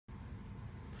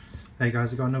Hey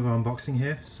guys, I got another unboxing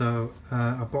here. So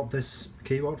I bought this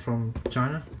keyboard from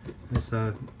China. It's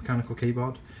a mechanical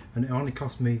keyboard and it only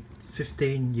cost me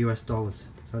 $15 US. So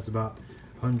that's about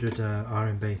 100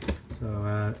 RMB.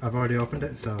 So I've already opened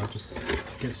it, so I'll just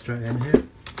get straight in here.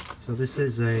 So this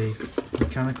is a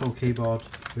mechanical keyboard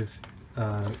with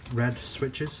red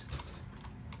switches.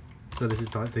 So this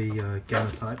is like the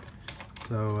gamer type.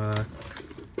 So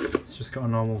it's just got a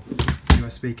normal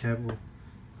USB cable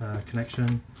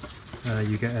connection.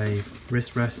 You get a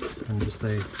wrist rest and just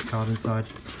a card inside.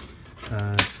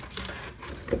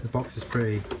 The box is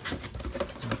pretty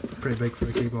big for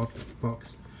a keyboard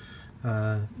box.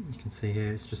 You can see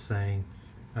here it's just saying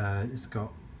it's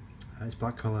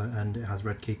black colour and it has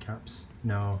red keycaps,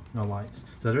 no lights.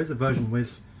 So there is a version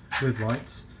with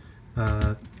lights,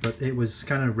 but it was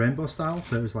kind of rainbow style,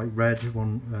 so it was like red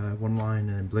one line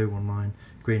and then blue one line,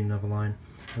 green another line,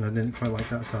 and I didn't quite like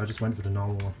that, so I just went for the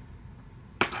normal one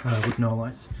with no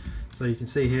lights. So you can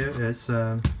see here it's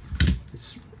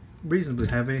reasonably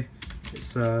heavy.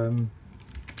 It's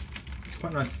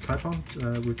quite nice to type on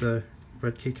with the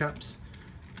red keycaps.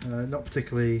 Not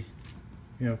particularly,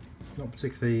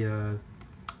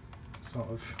 sort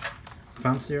of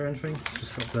fancy or anything. It's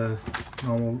just got the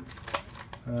normal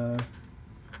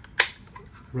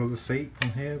rubber feet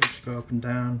on here which go up and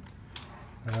down.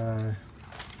 There's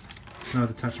no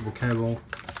detachable cable.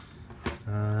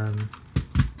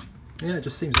 Yeah, it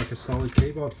just seems like a solid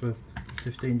keyboard for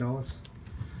 $15.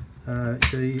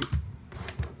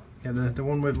 The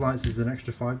one with lights is an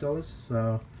extra $5.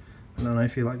 So I don't know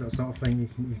if you like that sort of thing. You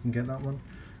can get that one.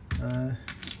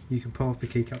 You can pull off the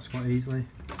keycaps quite easily.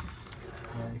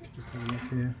 You can just have a look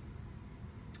here.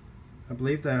 I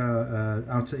believe they are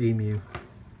outer emu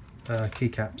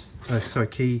keycaps. Sorry,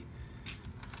 key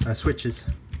switches.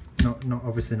 Not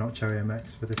obviously not Cherry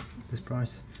MX for this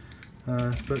price.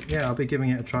 But yeah, I'll be giving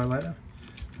it a try later,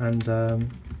 and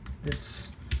it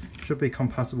should be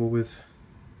compatible with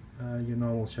your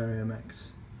normal Cherry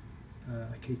MX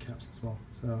keycaps as well.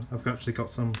 So I've actually got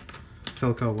some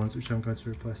Philco ones which I'm going to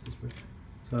replace this with.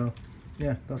 So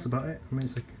yeah, that's about it. I mean,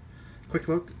 it's a quick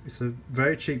look. It's a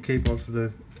very cheap keyboard for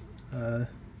the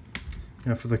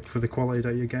for the quality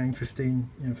that you're getting.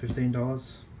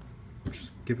 $15. Just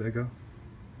give it a go.